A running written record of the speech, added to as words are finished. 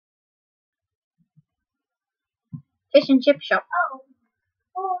Fish and chip shop. Oh.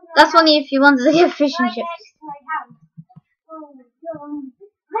 Oh, no. That's only if you wanted to get fish and Right chips. next to my house. Oh, no.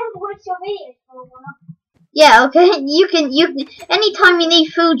 Remember what's your video for? Yeah, okay. You can. Anytime you need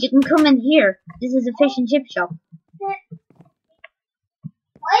food, you can come in here. This is a fish and chip shop. Why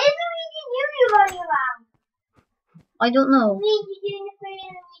isn't you running around? I don't know. We need to do the food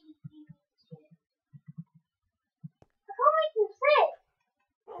and we need to do the shit. I can't make them sit.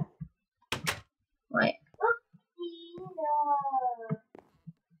 Right. Oopsie,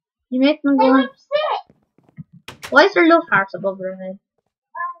 You make them they go. won't sit. Why is there love hearts above their head?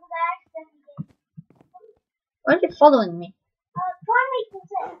 Why are you following me? Try and make them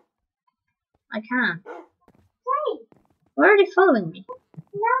sit. I can't. Say. Why are they following me?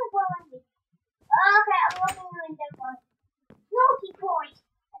 No, following me. Okay, I'm looking in the window for naughty boy.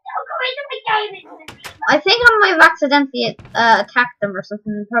 Don't go into my game. I think I might have accidentally attacked them or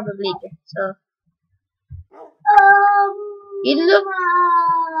something, probably. So you look.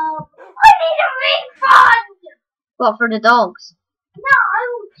 I need a refund. What, for the dogs? No, I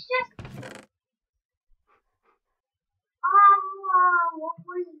was just. What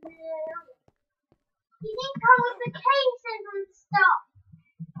was it? You didn't come with the cases and stuff.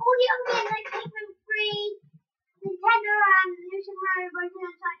 All the other games like Pikmin 3, Nintendo and Lucian Mario Bros.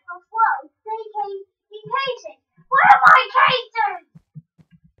 And Cyclops World, they came in cases. What are my cases?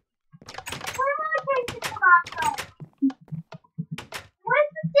 What are my cases about though?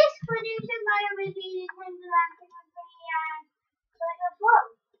 Where's the disc for Lucian Mario Bros. Nintendo and Pikmin 3 and Cyclops World?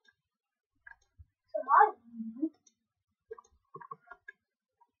 So I don't know.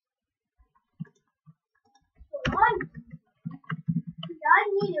 I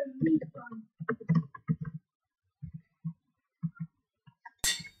need a refund.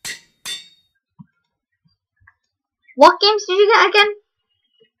 What games did you get again?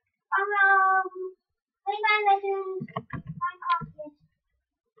 Rayman Legends, Minecraft,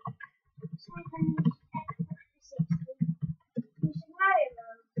 Super Mario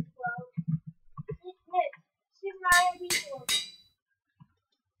Bros. World, Super Mario Bros. World.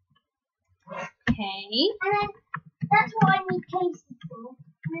 Okay. And then that's what I need cases for.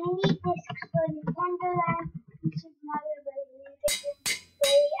 And I need discs for Nintendo Land, Super Mario Bros.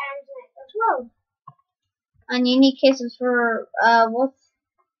 And as well. And you need cases for what?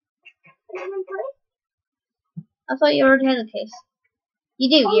 I thought you already had a case. You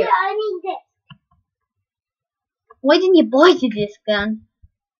do, Oh yeah. yeah, I need this. Why didn't you buy the disc then?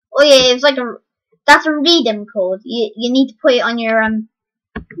 Oh yeah, it's like that's a redeem code. You need to put it on your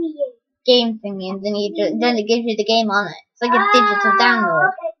game thingy, and then it gives you the game on it. It's like a digital download.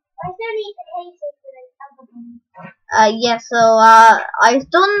 Okay. I still need the cases for the other game. Yeah. So I've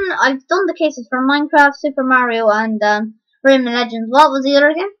done the cases for Minecraft, Super Mario, and Rayman Legends. What was the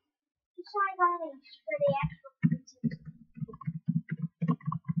other game? For the Xbox.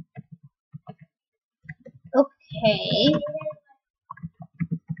 Okay.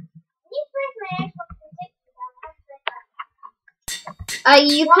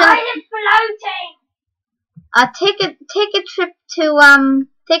 You Why can is it floating?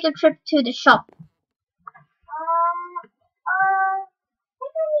 take a trip to the shop. I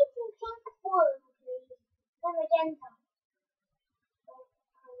think I need some pink wool, please. The magenta.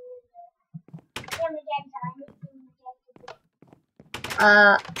 I need some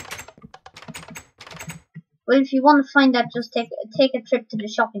magenta. Well, if you want to find that, just take a trip to the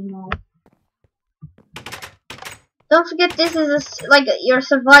shopping mall. Don't forget, this is like you're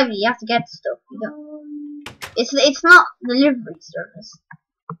surviving. You have to get stuff. You don't. It's not delivery service.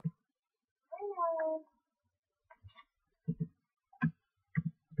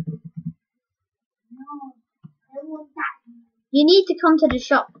 No, I want that. You need to come to the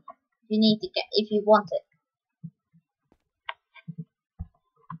shop. You need to get if you want it.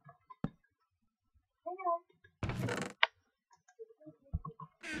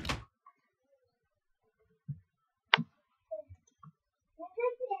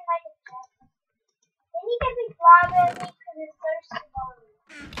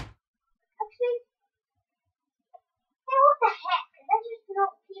 Actually, hey, what the heck? That's just not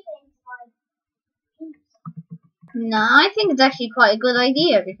people inside. No, I think it's actually quite a good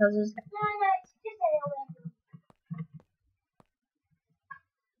idea because it's. No, it's just a little bit.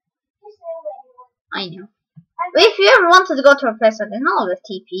 Just a little bit. I know. But if you ever wanted to go to a place, I can always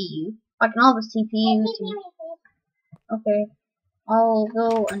TP you. I can always TP you to. Okay, I'll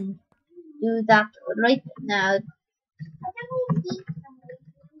go and do that right now. I don't need to eat something.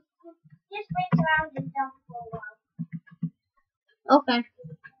 Just rinse around and dump for a while. Okay.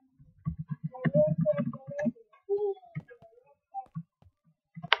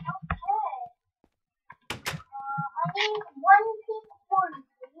 need one pink one,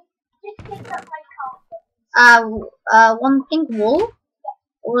 please. Just pick up my carpet. One pink wool?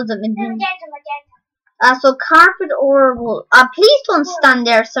 Or is it magenta? Magenta. So carpet or wool? Please don't stand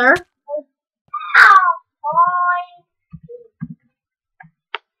there, sir. Fine.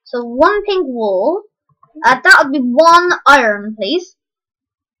 So one pink wool. That would be one iron, please.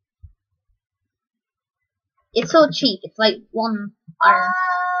 It's so cheap. It's like one iron.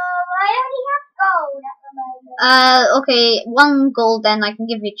 I only have gold at the moment. Okay, one gold then I can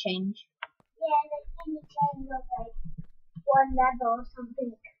give you change. Yeah, like in the change of like one level or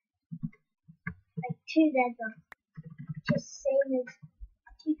something. Like 2 level. Just same as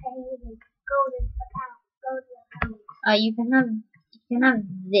 2 pennies and gold is a pound. Gold is a pound. You can have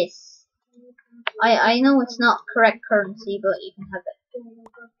this. I know it's not correct currency, but you can have it.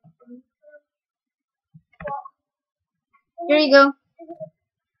 Here you go.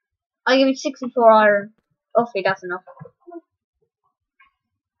 I'll give you 64 iron. Hopefully that's enough.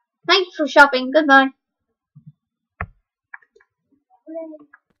 Thank you for shopping. Goodbye.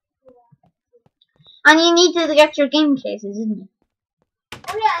 And you need to get your game cases, didn't you?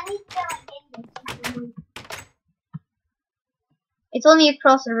 Oh yeah, I need to get my game. It's only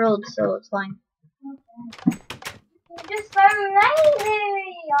across the road, so it's fine. Okay. You're just so lazy.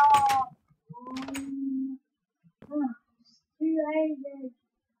 Too lazy.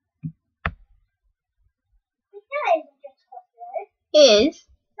 It's not even just across the road. Is? It's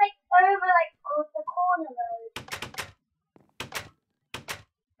like over like off the corner road.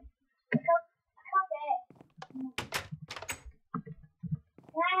 I can't get it.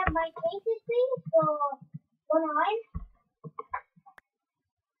 Can I have my cases please for 1 line?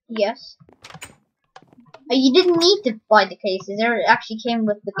 Yes. You didn't need to buy the cases. They actually came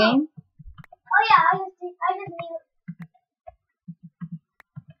with the game. Oh yeah, I just need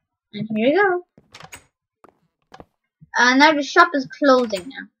And here you go. Now the shop is closing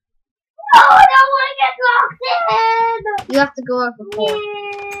now. No, I don't want to get locked in! You have to go out before.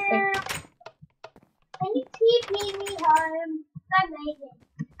 Yeah. Can you TP me home? I'm amazing.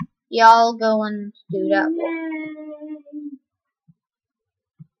 Yeah, I'll go and do that.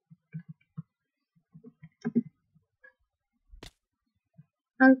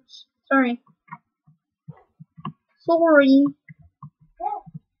 Oh, sorry. Sorry. Good.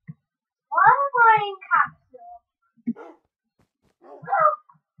 Why am I in capsule?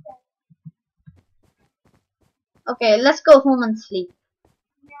 Okay, let's go home and sleep.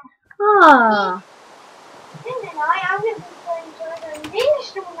 Ah. Tonight I'm going to be playing Jordan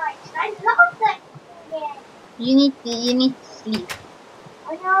English tonight. I love that game. You need to sleep.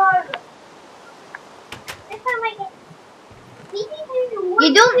 I know. This time I get.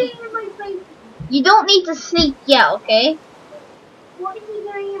 You don't need to sleep yet, okay? What is he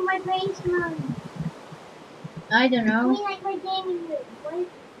doing in my basement? I don't I know. mean, like my gaming room.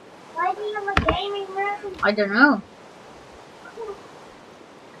 Why is he in my gaming room? I don't know.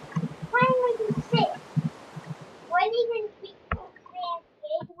 Why am I going to sit? Why did he even speak to me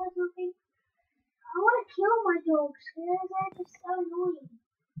or something? I want to kill my dogs because they're just so annoying.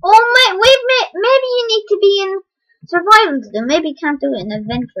 Oh, wait, maybe you need to be in survival to them. Maybe you can't do it in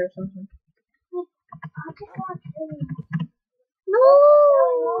adventure or something. I just want to kill them. No!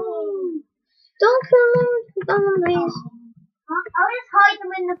 Don't kill them, please. I'll just hide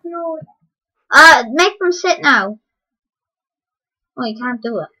them in the floor. Make them sit now. Oh, you can't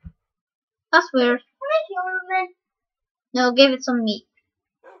do it. That's weird. Can I kill them then? No, give it some meat.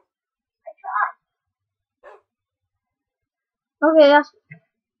 I tried. Okay, that's...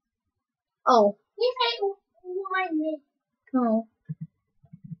 Oh. You say why me? No.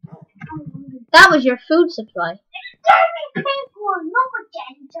 That was your food supply. It's only pink one, not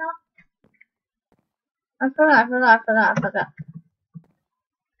magenta. I forgot.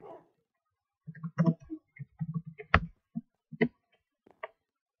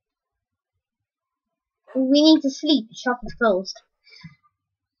 We need to sleep. The shop is closed.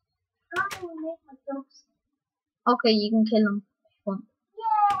 I'm going to make my dogs. Okay, you can kill them. Yay!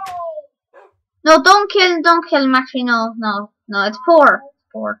 No, don't kill him. Actually, no, it's poor. It's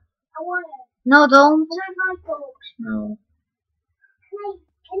poor. I want it. No, don't. I don't like dogs. No.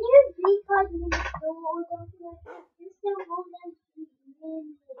 Can you please like me to go or something? Just so hold them to me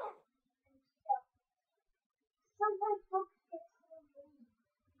and stuff. Sometimes dogs get so mean.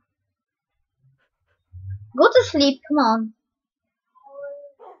 Go to sleep. Come on.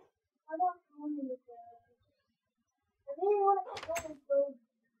 I don't want to go. I really want to go and go.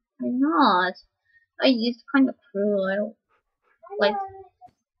 You're not. It's kind of cruel. I don't like.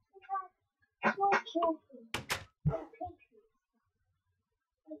 I want to kill them.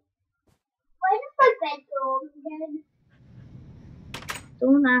 Why does my bedroom again.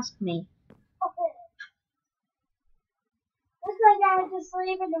 Don't ask me. Okay. Looks like I have to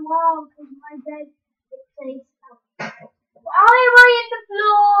sleep in the wall because my bed is placed out. Why am I in the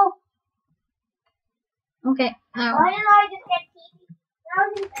floor? Okay, now. Why did I just get TV? When I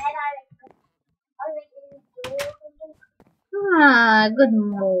was in bed, I was like in the door or something. Good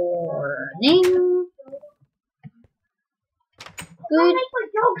morning. Don't make my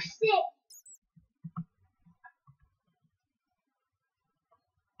dog sick.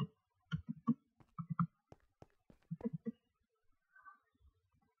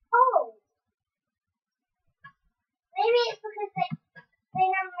 Oh. Maybe it's because they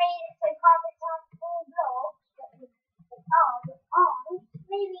never made it so carpets on full blocks.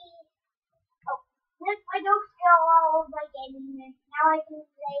 Maybe. Oh, look, my dogs go all of my gaming room. Now I can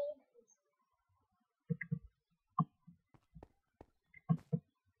play.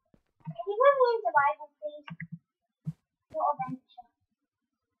 Can you put me in survival, please? Not adventure.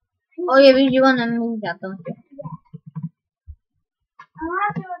 Oh yeah, but you wanna move that, don't you? Yeah. I'm gonna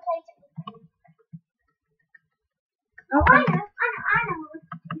have to replace it with food. Oh, Okay. I know.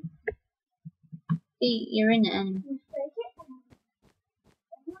 See, you're in the enemy. Let's break it.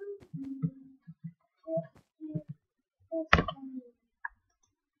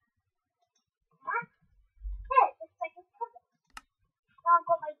 It's like a cover. Now I've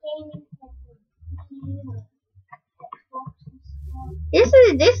got my gaming settings. Xbox and stuff.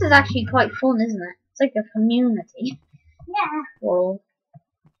 This is actually quite fun, isn't it? It's like a community Yeah. world.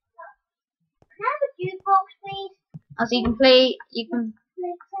 Can I have a jukebox, please? Also, you can play. You can.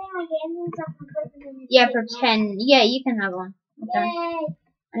 Like, play my games and stuff and put them in the Yeah, game. pretend. Yeah, you can have one. Okay. Yay.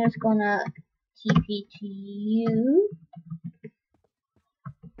 I'm just gonna TP to you.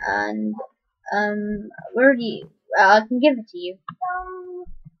 And where do you? I can give it to you. Thank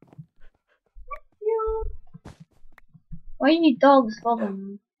you. Why are you dogs following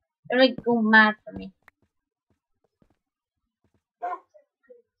me? They're like going mad for me. That's a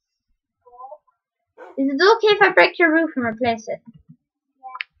good spot. Is it okay if I break your roof and replace it?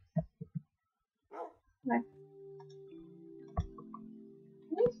 Yeah. Okay.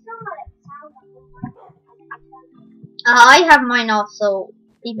 These sound like sound like I have mine off so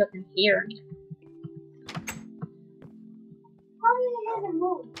people can hear me. how do you hear the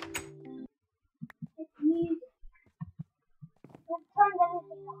move? It's music. It turns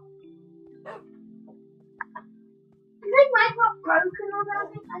everything off. Is like Minecraft broken or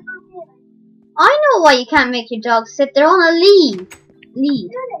something? I can't hear it. I know why you can't make your dogs sit. They're on a lead. Lead.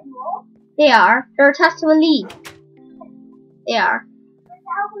 Do they more? They are. They're attached to a lead. They are. But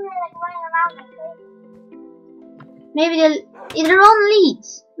how come they're like running around like crazy? Maybe they're on leads.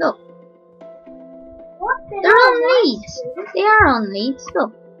 Look. What? They're on leads. They are on leads.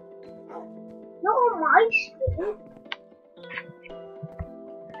 Look. Not on my screen.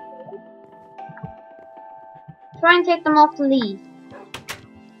 Try and take them off the lead. Is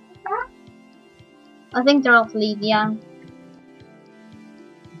that? I think they're off the lead, yeah.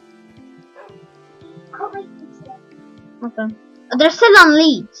 Can't make them sit. Okay. They're still on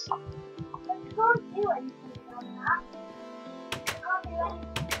leads. I can't do anything on that. I can't do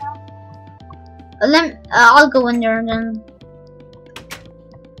anything else. I'll go in there and then.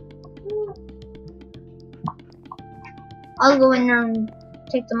 I'll go in there and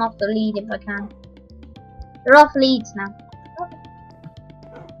take them off the lead if I can. They're off leads now.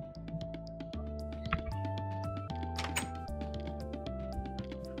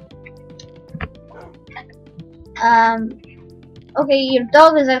 Okay, your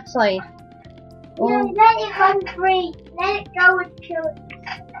dog is outside. No, Oh, let it run free. Let it go and kill it.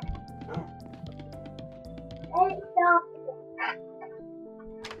 Let it stop.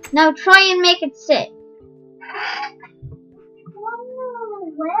 now try and make it sit.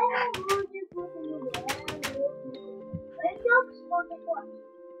 Oh, where would you put it? Where dogs for the one?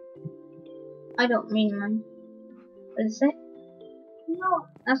 I don't really mind. What is it? No.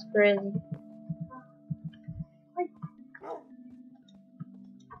 That's crazy.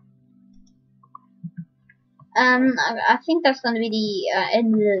 I think that's going to be the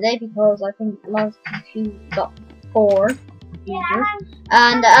end of the day because I think last two got 4. Yeah.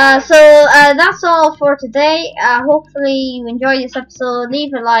 And so that's all for today. Hopefully you enjoyed this episode.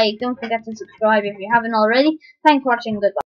 Leave a like. Don't forget to subscribe if you haven't already. Thanks for watching. Goodbye.